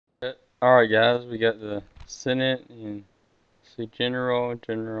Alright guys, we got the Senate and see General.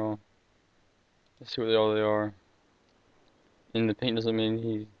 Let's see what all they are. And the paint doesn't mean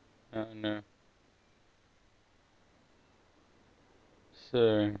he I don't know.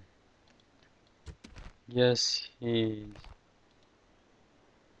 So yes he's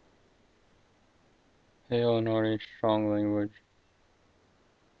hail and hearty, strong language.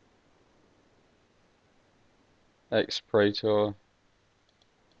 Ex-praetor.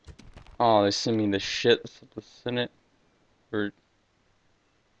 Oh, they send me the shits of the Senate. Or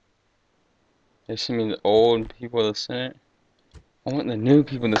they send me the old people of the Senate. I want the new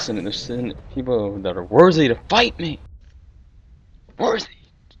people in the Senate. The Senate people that are worthy to fight me. Worthy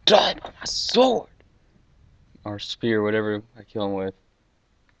to die by my sword. Or spear, whatever I kill him with.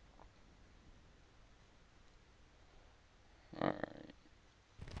 Alright.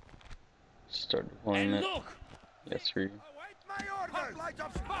 Start deployment. Yes, sir.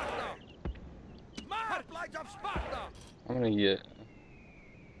 I'm gonna get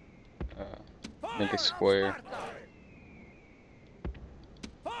make a square.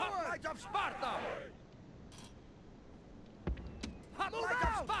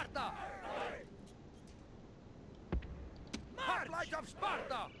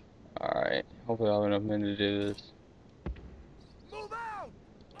 Alright, hopefully I'll have enough men to do this.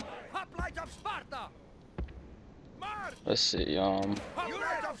 Let's see, Units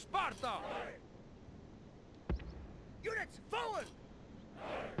of Sparta! Units forward!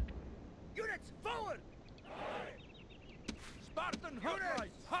 Units forward! Spartan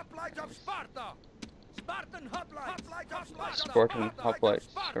hoplites! Hoplites of Sparta! Spartan hoplites! Hoplites of Sparta! Spartan hoplites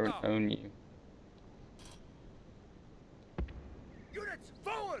don't own you. Units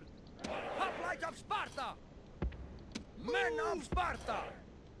forward! Hoplites of Sparta! Men of Sparta!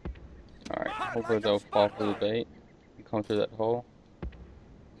 Alright, hopefully they'll fall for the bait and come through that hole.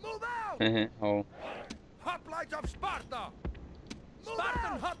 Move out! Hole. Hoplites of Sparta!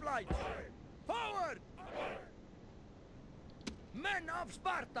 Spartan hoplites! Forward! Men of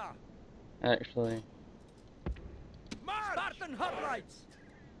Sparta! Actually, March! Spartan hoplites!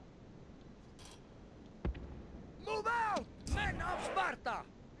 Move out! Men of Sparta!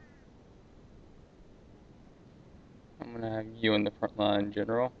 I'm gonna have you in the front line,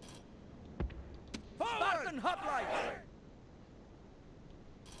 General. Spartan hoplites!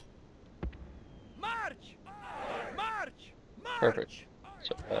 March! March! March! Perfect.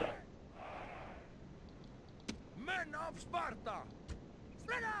 So, Men of Sparta!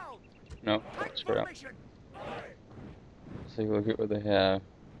 Spread out! no, don't spread out. Let's take a look at what they have.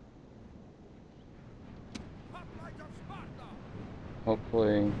 Hoplites of Sparta!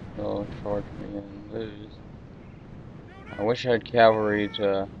 Hopefully they'll charge me and lose. I wish I had cavalry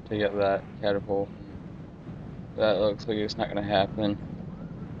to take out that catapult. That looks like it's not gonna happen.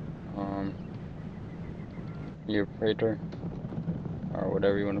 You're a praetor, or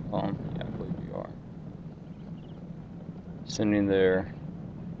whatever you want to call him. Yeah, I believe you are. Sending their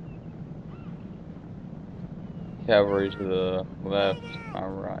cavalry to the left, my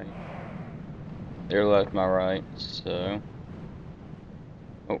right. Their left, my right. So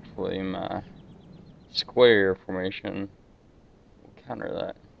hopefully my square formation will counter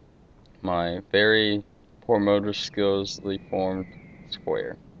that. My very poor motor skills formed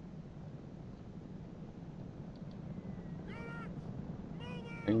square.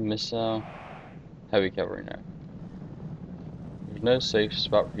 Missile, heavy cavalry now. There's no safe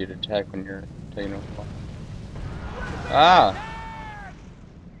spot for you to attack when you're taking a flight. Ah!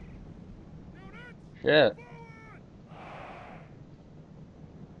 Shit.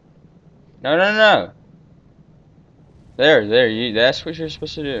 No. There, that's what you're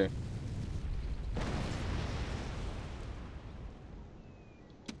supposed to do.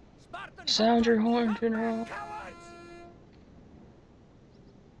 Sound your horn, General.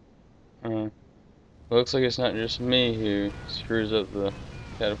 Looks like it's not just me who screws up the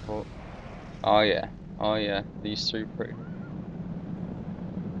catapult. Oh yeah, these three pretty.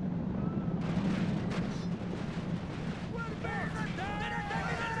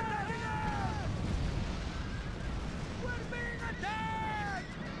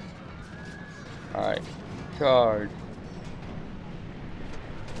 Alright, charge.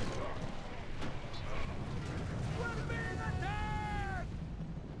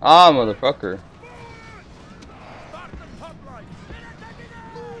 Ah, motherfucker.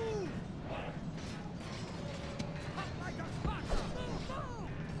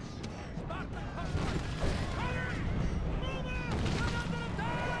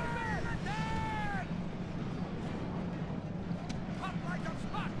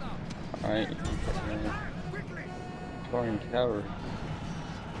 Alright. Foreign cavalry.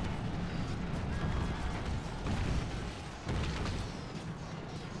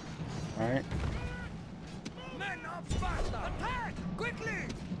 Alright. Men of Sparta! Attack! Quickly!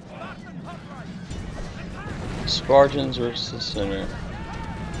 Spartan hoplite! Attack! Spartans versus the Senate.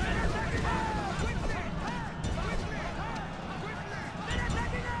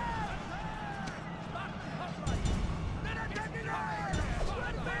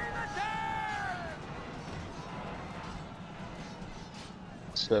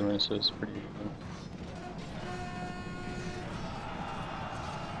 Seven, so it's pretty even.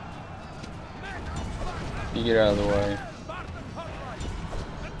 You get out of the way.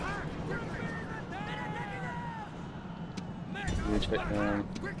 You take them.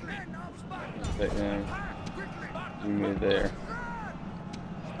 You take them. You move there.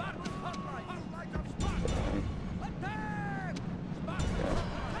 Yeah.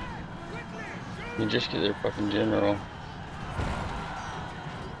 You just get their fucking general.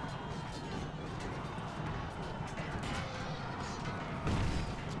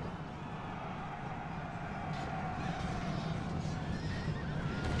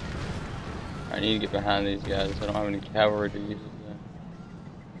 I need to get behind these guys. I don't have any cavalry to use.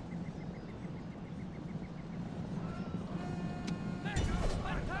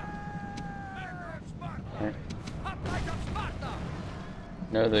 Right.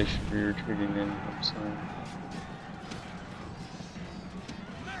 No, they should be retreating in. I'm saying.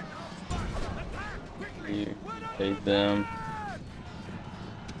 You take them.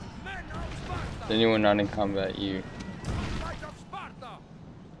 Anyone not in combat, you.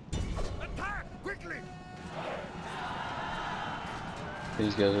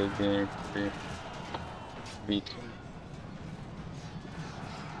 These guys are getting pretty beat.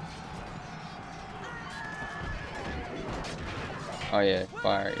 Oh yeah,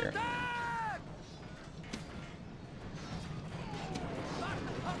 fire here.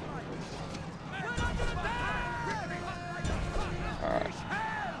 Alright.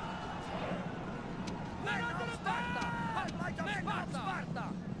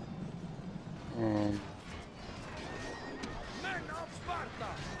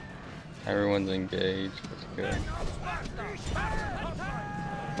 Everyone's engaged, that's good.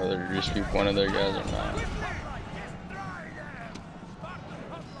 Whether to just be one of their guys or not.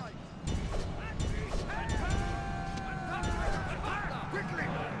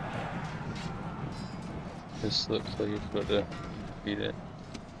 This looks like it's about to beat it.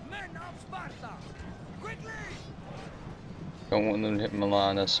 Don't want them to hit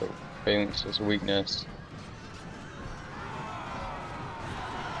Milan, that's a phalanx, that's a weakness.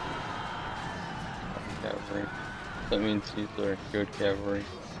 Cavalry. That means these are good cavalry.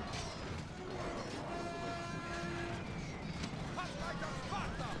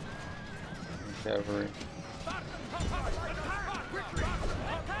 Cavalry.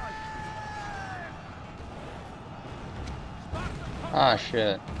 Ah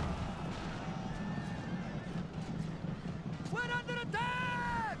shit.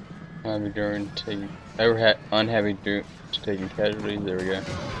 Heavy during taking unheavy to taking casualties. There we go.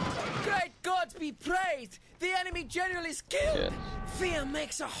 Great God be praised! The enemy general is killed! Yes. Fear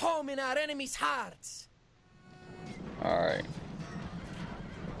makes a home in our enemies' hearts. Alright.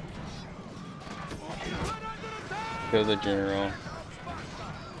 Kill the general.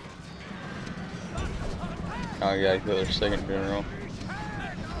 Oh, I gotta kill their second general.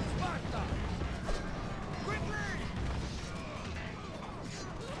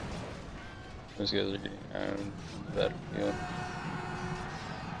 Those guys are getting owned. Battlefield.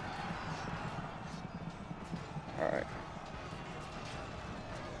 Alright.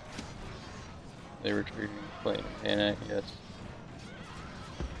 They retreating, playing panic, yes.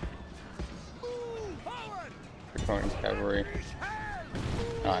 Recording cavalry.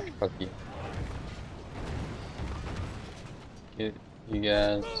 Ah, fuck you. Get you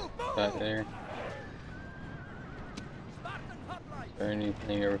guys back there. Is there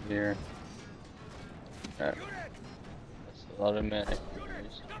anything over here? Alright. That's a lot of men.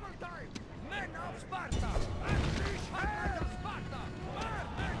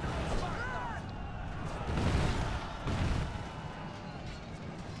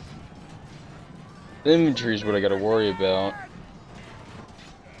 The infantry is what I gotta worry about.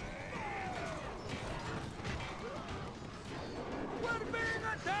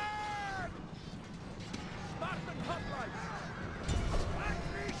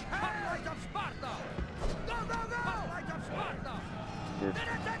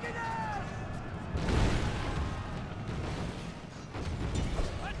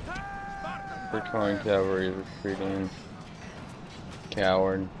 Praetorian cavalry is retreating.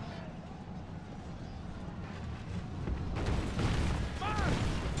 Coward.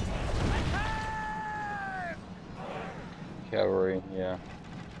 Cavalry, yeah.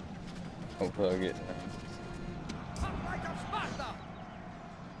 Hopefully I'll get them. Hoplite of Sparta!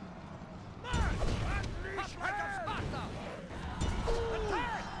 March! Hoplite of Sparta!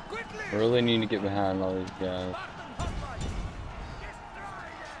 Attack! Quickly! I really need to get behind all these guys. Spartan hoplite!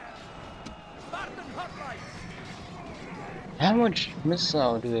 Destroy them! Spartan hoplite! How much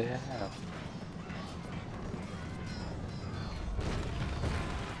missile do they have?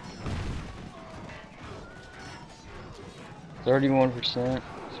 %.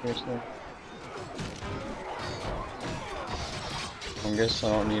 Seriously? I guess I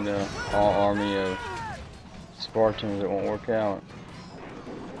don't need a all army of Spartans. It won't work out.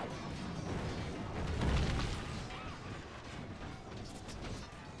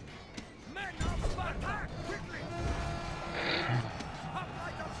 Men of Sparta! Quickly!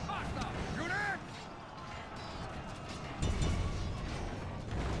 Hoplite of Sparta! Unit!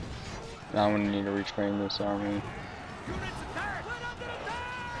 Now I'm gonna need to retrain this army. Units attack! We're under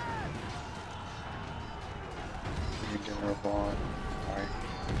attack! General Vaughn. Alright.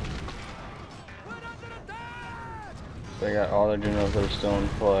 We're under attack! They got all the generals that are still in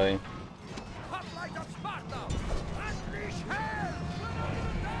play. Hoplite of Sparta! Unleash hell! We're under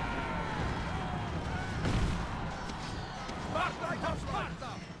attack! Hoplite of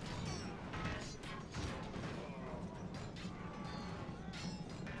Sparta!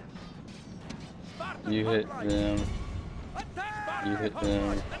 Spartan You hit hoplite! them. Attack! You hit Hoplite!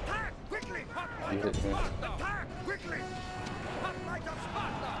 them. Attack! Quickly! Hoplite You hit of them. Sparta! Attack! Quickly! Hoplite of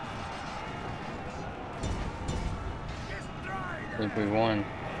Sparta! Destroy I them! think we won.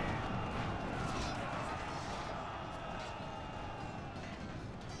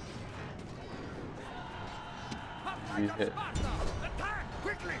 Hoplite You of hit. Sparta! Attack!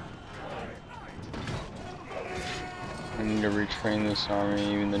 Quickly! I need to retrain this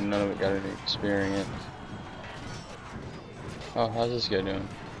army, even though none of it got any experience. Oh, how's this guy doing?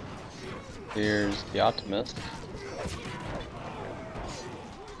 Here's the Optimist.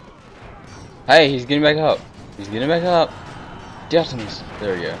 Hey, he's getting back up. He's getting back up. The Optimist.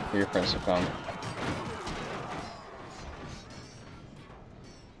 There we go. Your friends have come.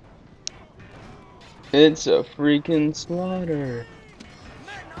 It's a freaking slaughter.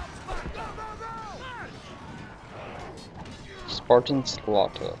 Men of Sparta! Go, go, go! March! Spartan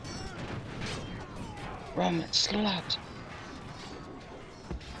slaughter. Roman slaughter.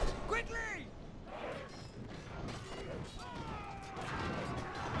 Quickly!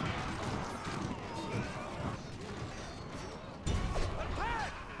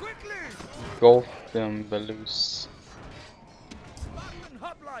 Attack! Quickly! Gulf them Belus. Spartan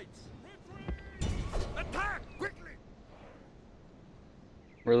hoplites! Attack! Quickly!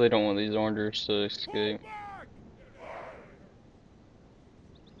 Really don't want these orangers to escape. Back!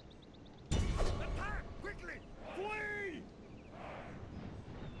 Attack! Quickly! Flee!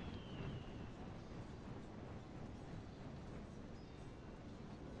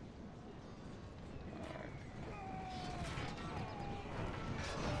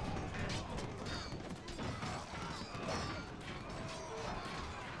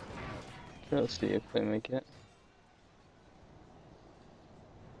 Let's see if they make it.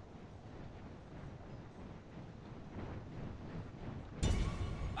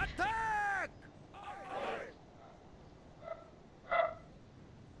 Attack!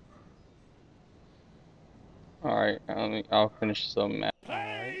 Alright, I'll finish some map.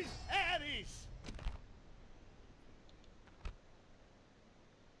 Praise Ares!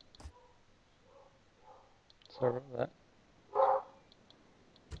 Sorry about that.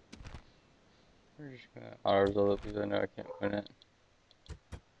 We're just gonna auto it because I know I can't win it.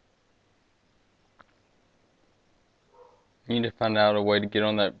 Need to find out a way to get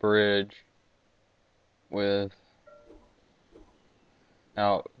on that bridge with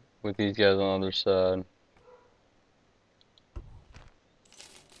these guys on the other side.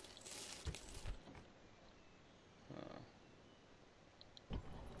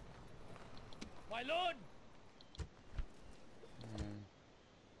 My lord!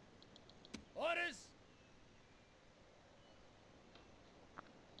 Orders!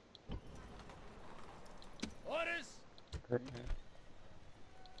 Orders!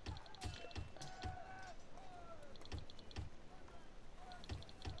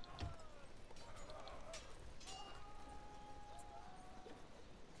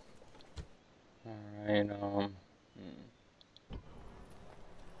 Alright,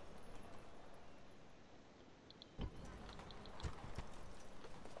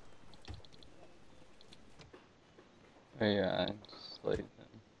 oh yeah, I slayed them.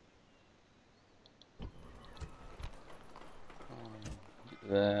 Do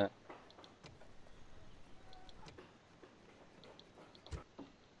that.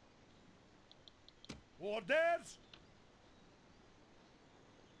 Orders!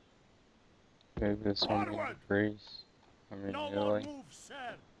 Maybe this one can Forward! increase. I mean, No more really. moves,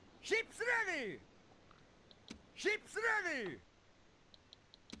 sir! Ships ready! Ships ready!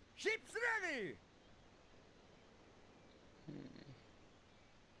 Ships ready!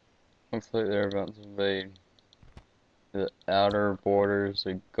 Looks like they're about to invade the outer borders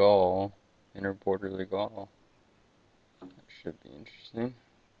of Gaul, inner borders of Gaul. That should be interesting.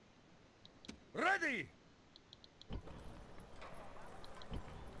 Ready!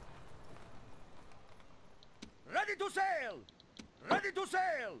 Ready to sail! Ready to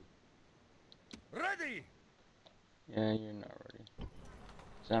sail! Ready! Yeah, you're not ready.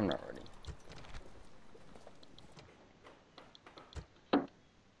 'Cause I'm not ready.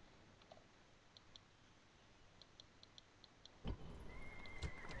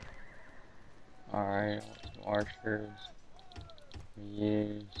 Alright, some archers. Some of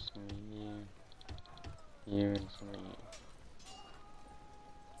you, some of you. You and some of you.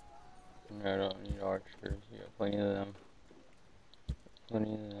 No, I don't need archers. You got plenty of them.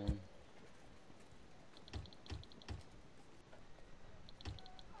 Plenty of them.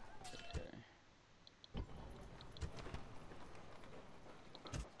 Okay.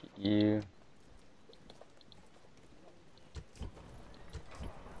 Get you.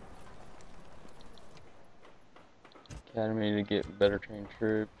 Academy to get better trained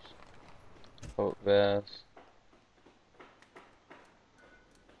troops. Pope Bass.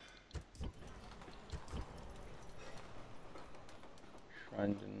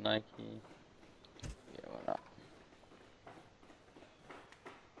 Shrine to Nike. Yeah, why not?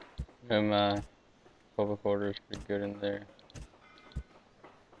 My public order is pretty good in there.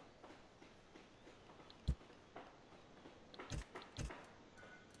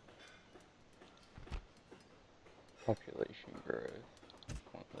 Population growth.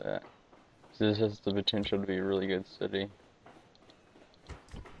 Want that. So this has the potential to be a really good city.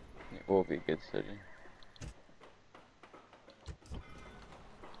 It will be a good city.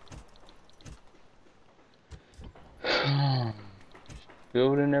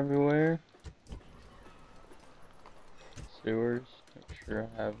 Building everywhere. Sewers. Make sure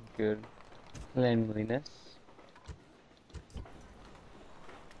I have good cleanliness.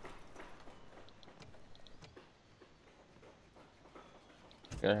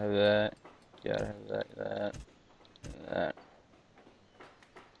 Gotta have that. Gotta have that, and that.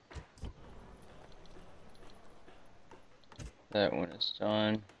 That when it's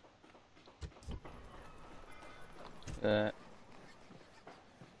done. That.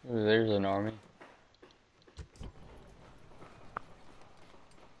 Ooh, there's an army.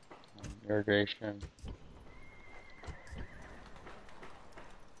 Irrigation.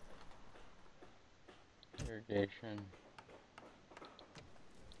 Irrigation.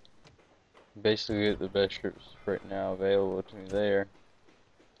 Basically get the best troops right now available to me there.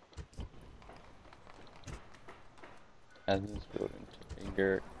 Add this building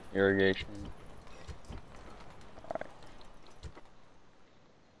to irrigation. Alright.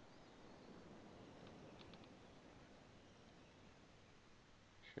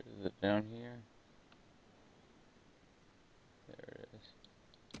 Is it down here? There it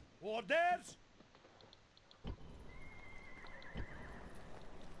is. Orders!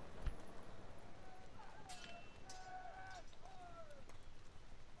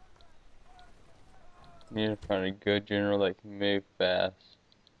 Need to find a good general that can move fast.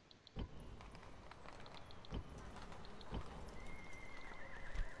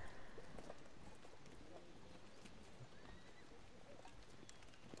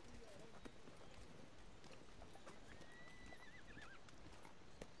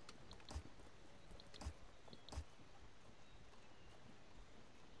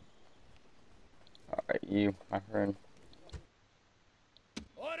 Alright, you, my friend.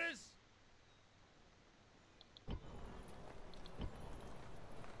 Orders!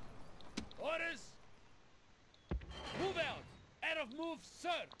 Orders! Move out! Out of move, sir!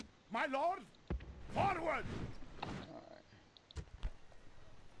 My lord! Forward! Alright.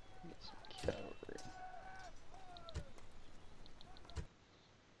 Get some cavalry.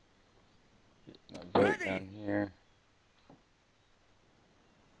 Get my boat Ready. down here.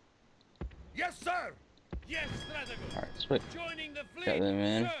 Yes, sir! Yes, Stradago! Alright, sweet. Joining the fleet, Got them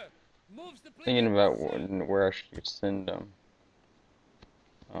in. sir! Moves the fleet, Thinking about sir. where I should send them.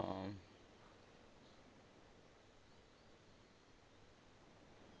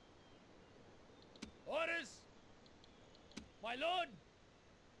 Orders! My lord!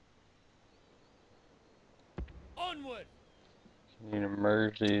 Onward! Need to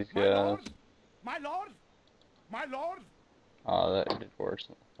merge these My guys. lord! My lord! My lord! Oh, that did worse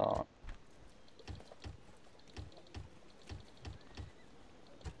than I thought.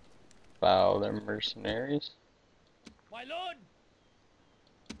 foul, they're mercenaries. My lord!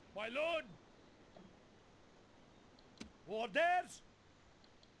 My lord! Orders?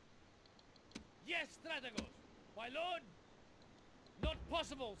 Yes, strategos. My lord! Not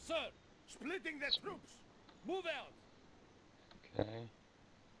possible, sir! Splitting the troops! Move out! Okay.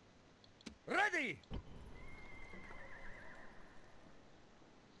 Ready!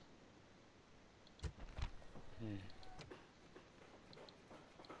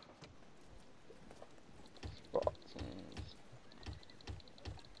 Spartans.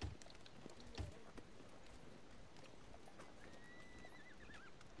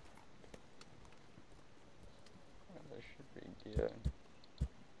 That should be good.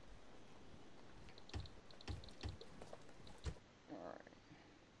 Alright.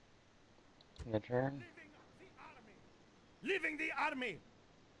 The turn. Leaving the army!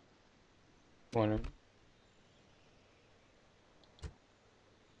 One of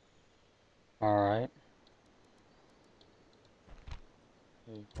Alright.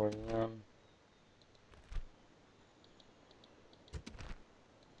 For them.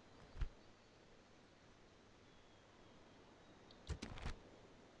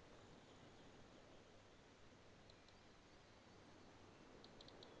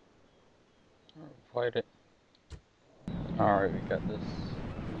 Fight it. Alright, we got this.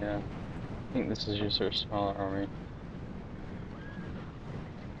 Yeah. I think this is just their smaller army.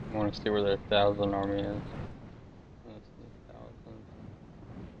 I want to see where their 1,000 army is. This is 1,000.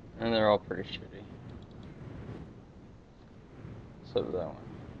 And they're all pretty shitty. So did that one.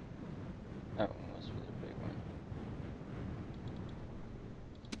 That one must be the big one.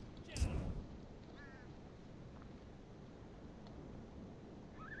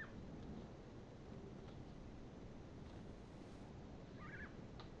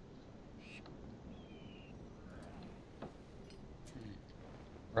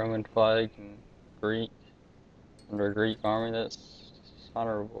 Roman flag and Greek. Under Greek army, that's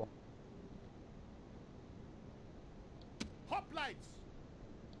honorable. Hoplites!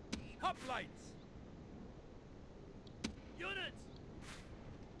 Hoplites! Units!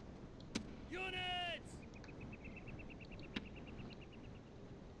 Units!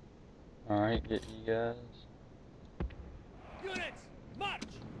 Alright, get you guys. Units! March!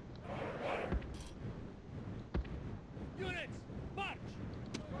 Units! March!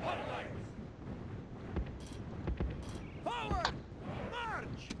 Hoplites! Forward!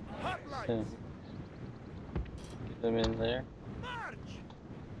 March! Hoplites! Okay. Get them in there. March!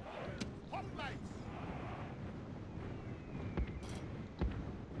 Hoplites!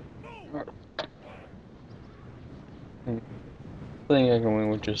 Move! I think I can win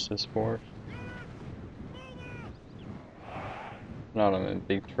with just this force. Not, I'm in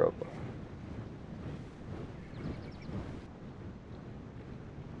big trouble.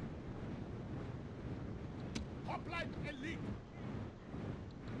 Hoplite elite!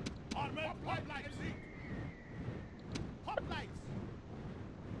 Armored hoplite elite! Hoplites!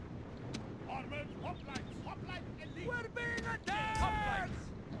 Armored hoplites! Hoplite elite! We're being attacked! Hoplites!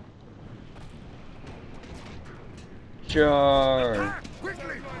 Charge! Attack!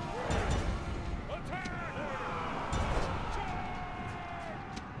 Quickly! Attack!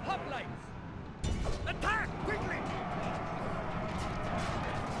 Hoplites! Attack! Quickly!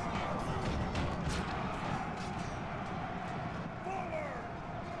 Forward!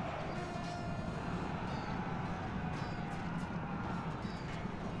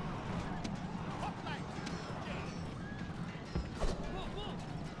 Hoplites! Move, move!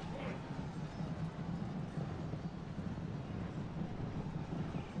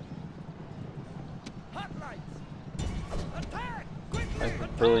 Hoplites! Attack! Quickly! I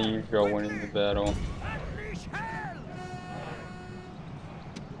could really use y'all winning the battle. Unleash hell!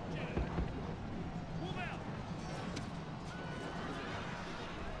 Move out!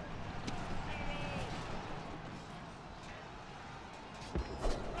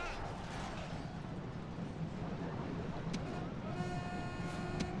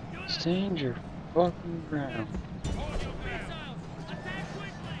 Stand your fucking ground. Hold your missiles! Attack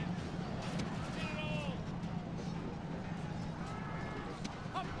quickly! General!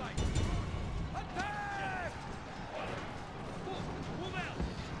 Hoplite! Attack! Move out!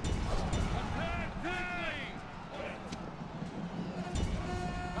 Attack quickly!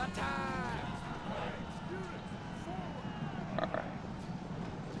 Attack! Alright.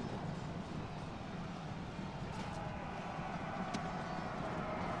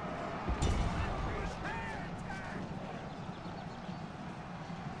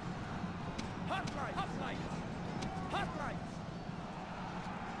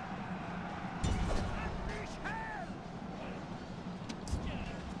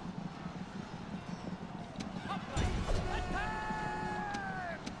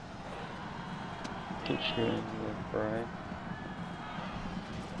 Keep shooting, right?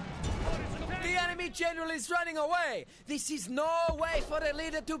 The enemy general is running away! This is no way for a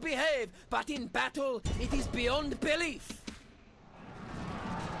leader to behave, but in battle, it is beyond belief!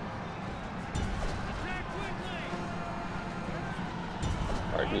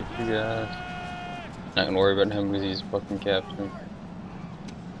 Alright, good for you guys. Not gonna worry about him because he's fucking captain.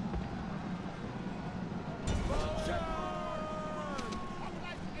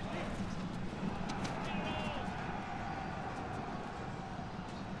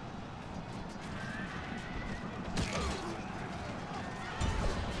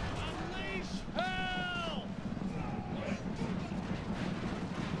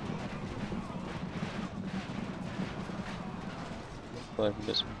 I can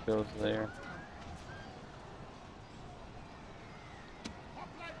get some kills there.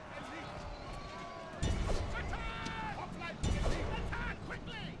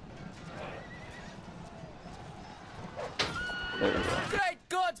 There we go. Great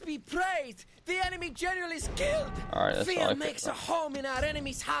gods be praised! The enemy general is killed! Alright, that's all Fear I makes care a home in our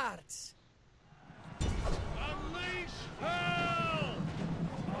enemies' hearts! Unleash hell!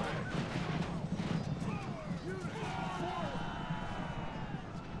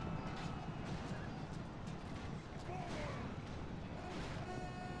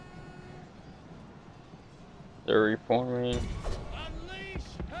 They're reforming. Unleash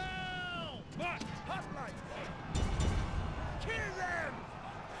hell! But hotline! Kill them!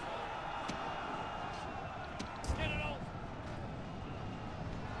 General!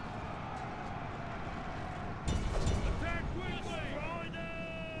 Attack quickly! Destroy them!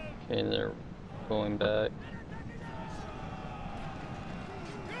 Okay, they're going back.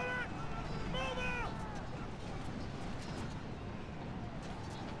 Get it! Move out!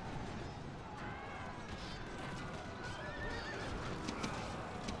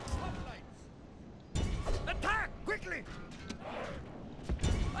 Hoplites! Attack! Quickly!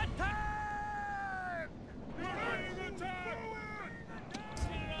 Attack! Attack!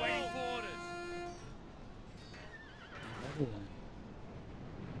 Waiting for orders.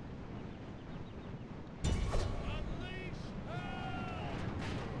 Unleash hell!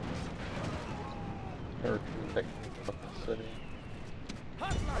 They're protecting the fucking city.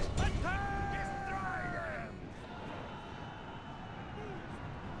 Hotline! Attack! Destroy them!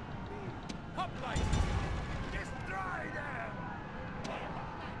 Hoplite! Destroy them!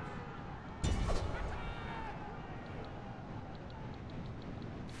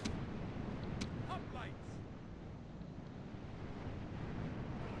 Hoplites!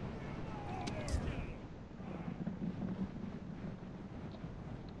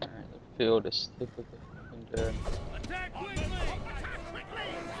 Alright, the field is thick with the fucking dead. Attack quickly! Attack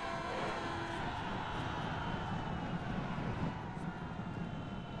quickly!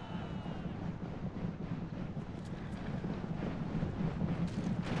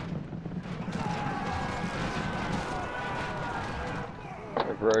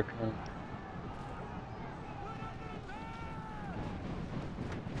 They're broken.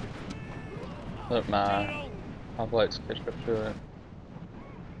 Look, my hoplites catch up to it.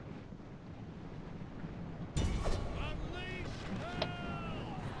 Unleash hell!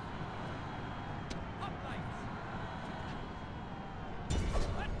 Hoplites!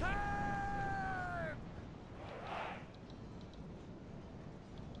 Attack!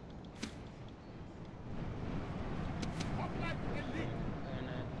 Hoplite elite!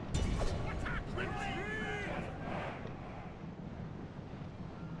 Attack quickly!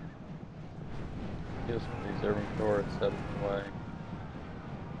 Heals from reserving forward, 7 away.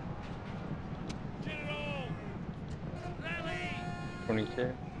 General! Rally!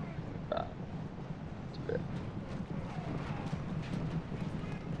 22? 5. It's a bit.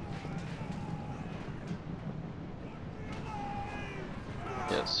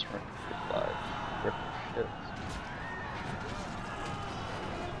 Yes, run for 5. Rip shit.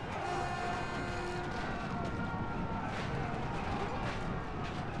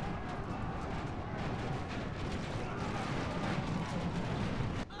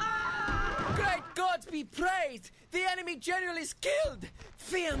 Great gods be praised! The enemy general is killed!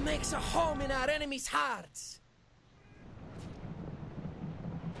 Fear makes a home in our enemies' hearts!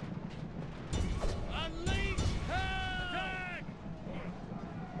 Unleash hell! Attack!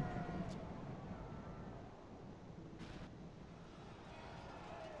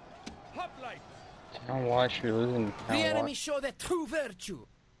 Hoplites! Town watch, you're losing The town enemy watch. show their true virtue!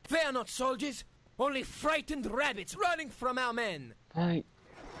 They are not soldiers, only frightened rabbits running from our men! Fight!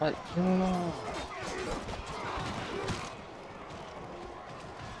 Fight! Kill them all!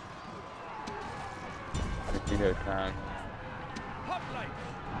 Torpedo time. Hoplites!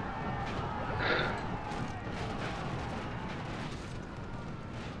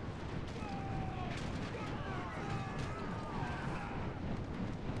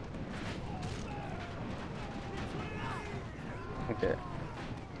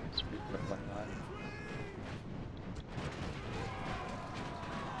 Speaking of my life.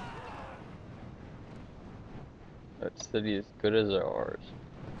 That city is good as ours.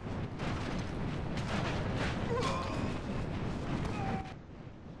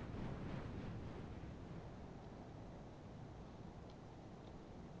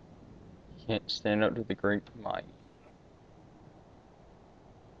 Can't stand up to the great might.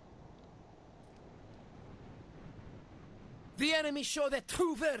 The enemy show their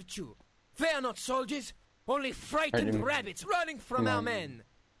true virtue. They are not soldiers, only frightened rabbits running from our men.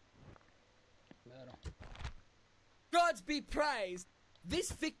 Gods be praised.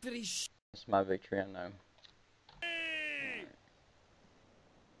 This victory. It's my victory, I know.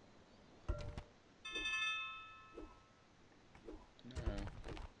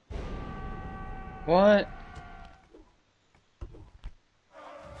 What?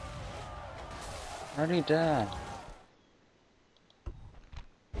 How'd he die?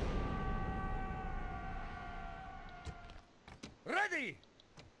 Ready!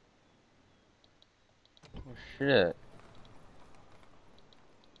 Oh shit.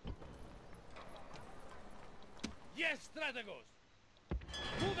 Yes, strategos!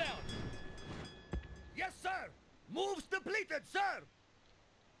 Move out! Yes, sir! Moves depleted, sir!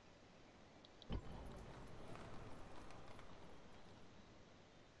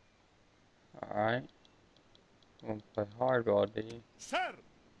 Alright. I'm gonna play hardball, D. Sir!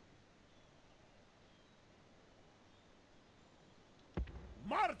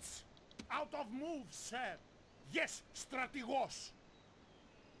 March! Out of moves, sir! Yes, strategos!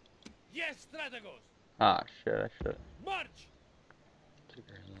 Yes, strategos! Ah, shit, I should. March!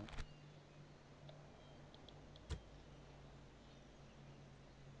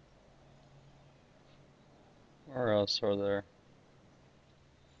 Where else are there?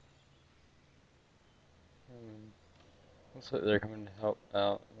 Looks like they're coming to help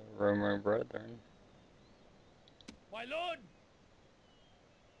out the Roman brethren. My lord!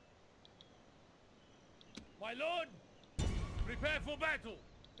 My lord! Prepare for battle!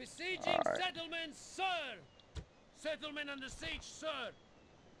 Besieging settlements, sir! Settlement under siege, sir!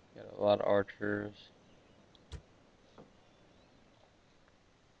 Got a lot of archers.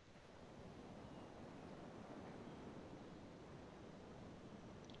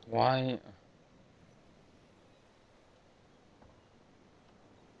 Why?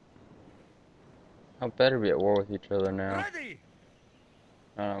 How better be at war with each other now? Ready!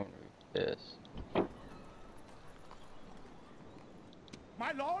 I'm gonna be pissed.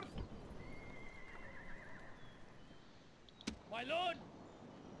 My lord! My lord!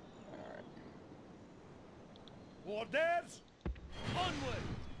 Alright. Orders! Onward!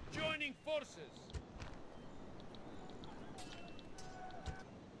 Joining forces!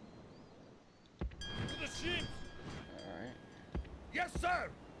 To the ships! Alright. Yes, sir!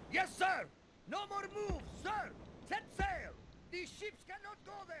 Yes, sir! No more moves, sir! Set sail! These ships cannot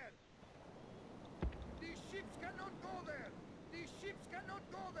go there! These ships cannot go there! These ships cannot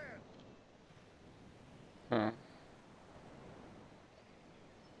go there! Huh.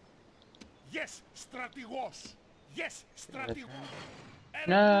 Yes, strategos! Yes, strategos!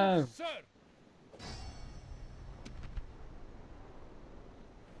 No! Sir!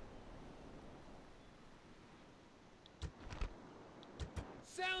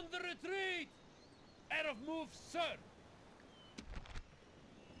 Sound the retreat! Out of move, sir!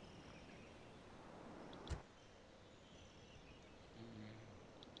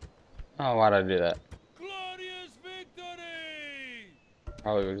 Oh, why'd I do that? Glorious victory!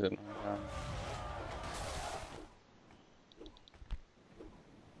 Probably was in my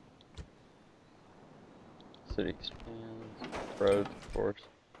City expands. Roads, of course.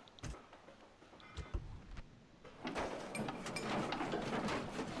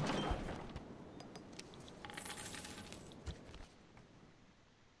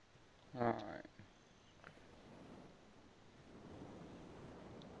 Alright.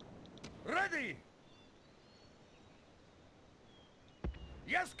 Ready!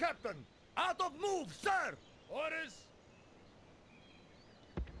 Yes, Captain! Out of move, sir! Orders!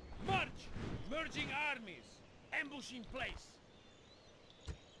 March! Merging armies! Ambush in place!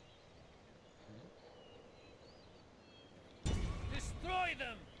 Destroy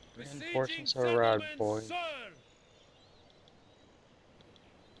them! Besieging Reinforcements are rad, settlements, boys. sir!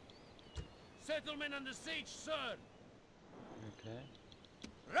 Settlement under siege, sir! Okay.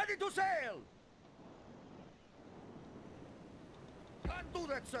 Ready to sail! Can't do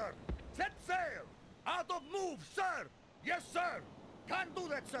that, sir! Set sail! Out of move, sir! Yes, sir! Can't do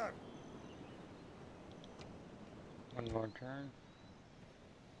that, sir! One more turn.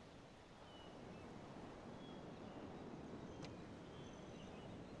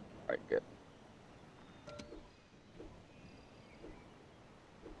 Alright, good.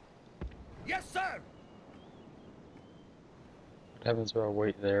 Yes, sir. What happens if I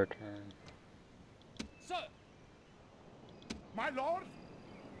wait their turn? Sir. My lord.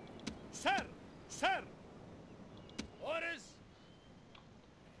 Sir. Sir. Orders.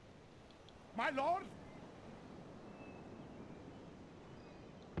 My lord.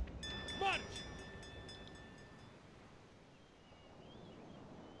 March.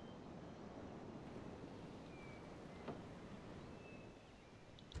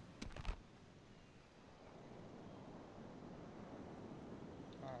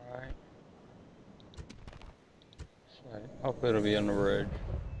 Alright. Hopefully it'll be on the bridge.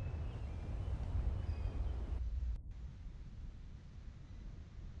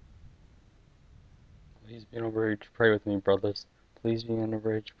 Please be on the bridge. Pray with me, brothers. Please be on the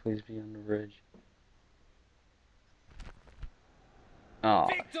bridge. Please be on the bridge. Oh,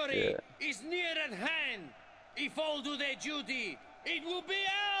 Victory shit. is near at hand. If all do their duty, it will be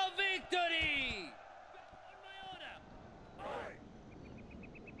our victory. On my order.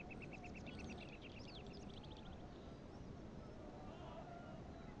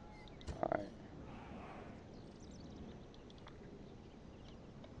 Alright.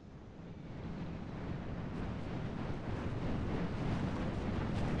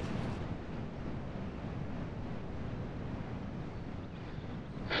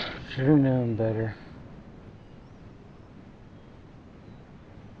 Should have known better.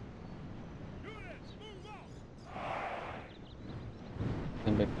 Units, move out. I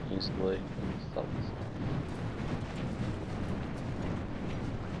think I can easily stop this.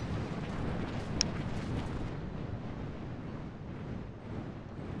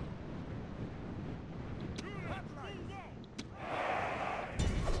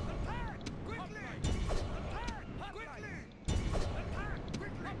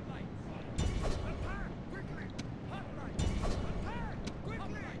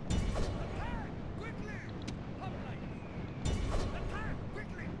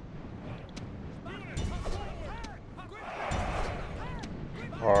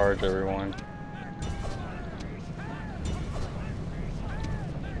 Charge, everyone.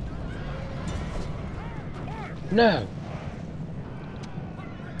 No!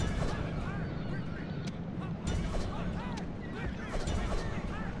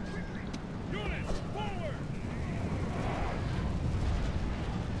 Units, forward.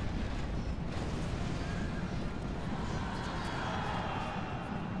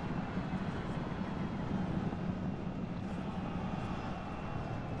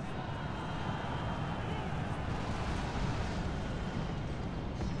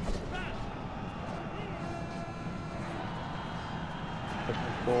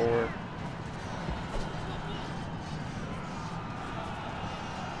 Pushing forward.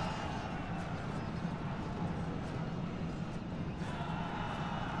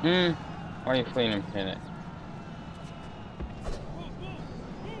 Why are you fleeing and pin it?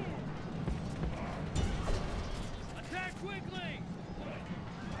 Attack quickly.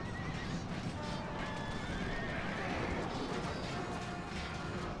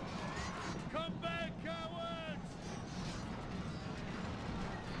 Come back, cowards.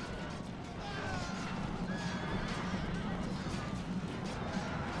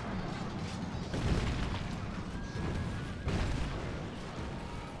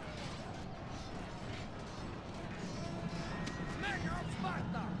 Men of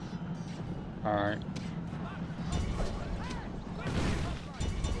Sparta. Alright.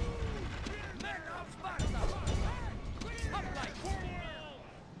 Men of Sparta. Upright.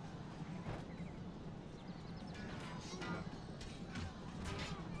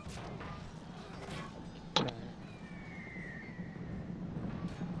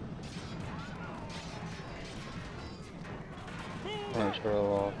 Let's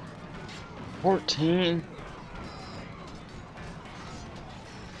roll off. 14?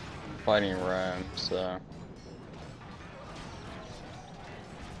 Fighting Rome, so.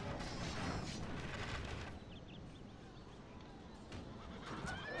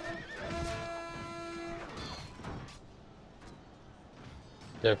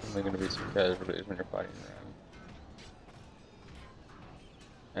 Definitely gonna be some casualties when you're fighting Rome.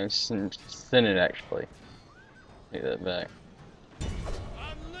 And Senate, actually. Take that back.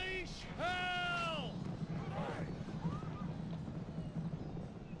 Unleash hell.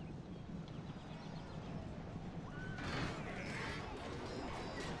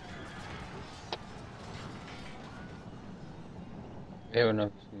 We have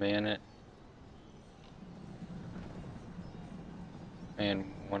enough mana. And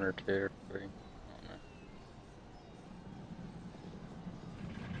 1 or 2 or 3. I don't know.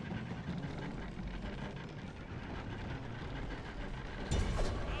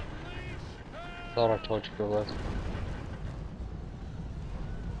 Thought I told you to go left.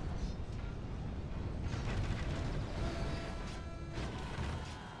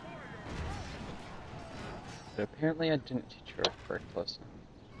 But apparently I didn't teach her a correct lesson.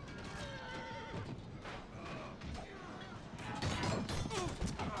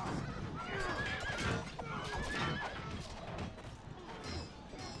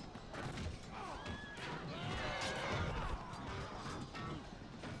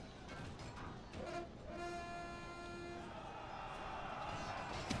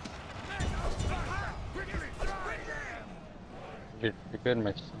 You're good,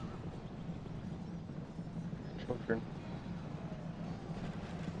 my son. Children.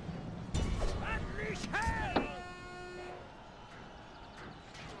 Unleash hell!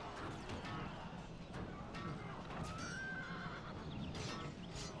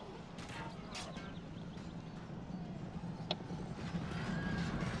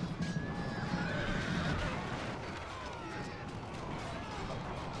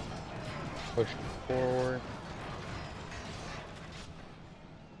 Push forward.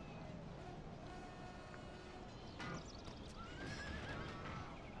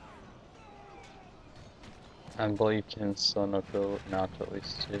 I believe can still not go now to at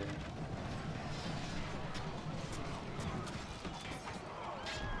least 2.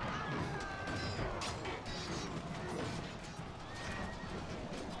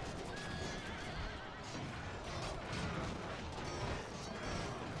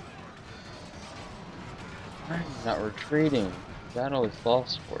 Why are you not retreating? Battle is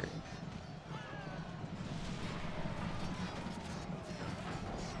lost for you.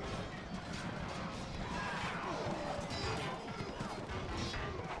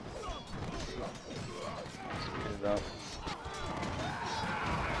 Speed it up.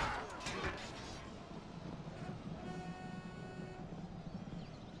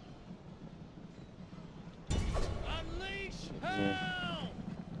 Unleash hell!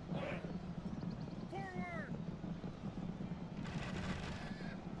 Forward!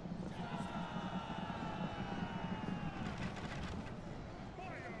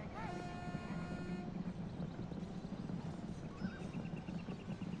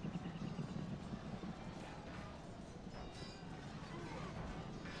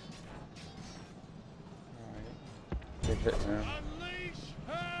 Alright. Big hit now. Unleash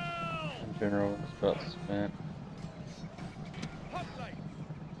hell! In general, it's about spent. Hot light!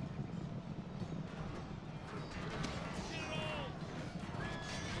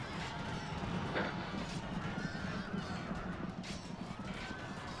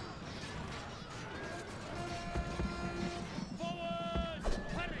 Forward!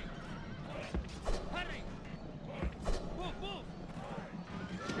 Hurry! Hurry! Move, move!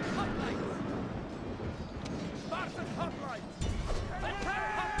 Hot lights! Spartan hot lights! Attack!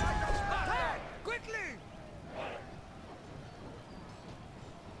 Hot light of Sparta! Quickly!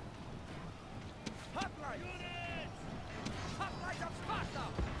 Hot lights! Units! Hot light of Sparta!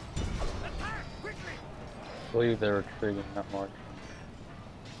 Attack! Quickly! I believe they're retreating, not much.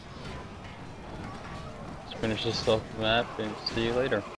 Let's finish this off the map and see you later.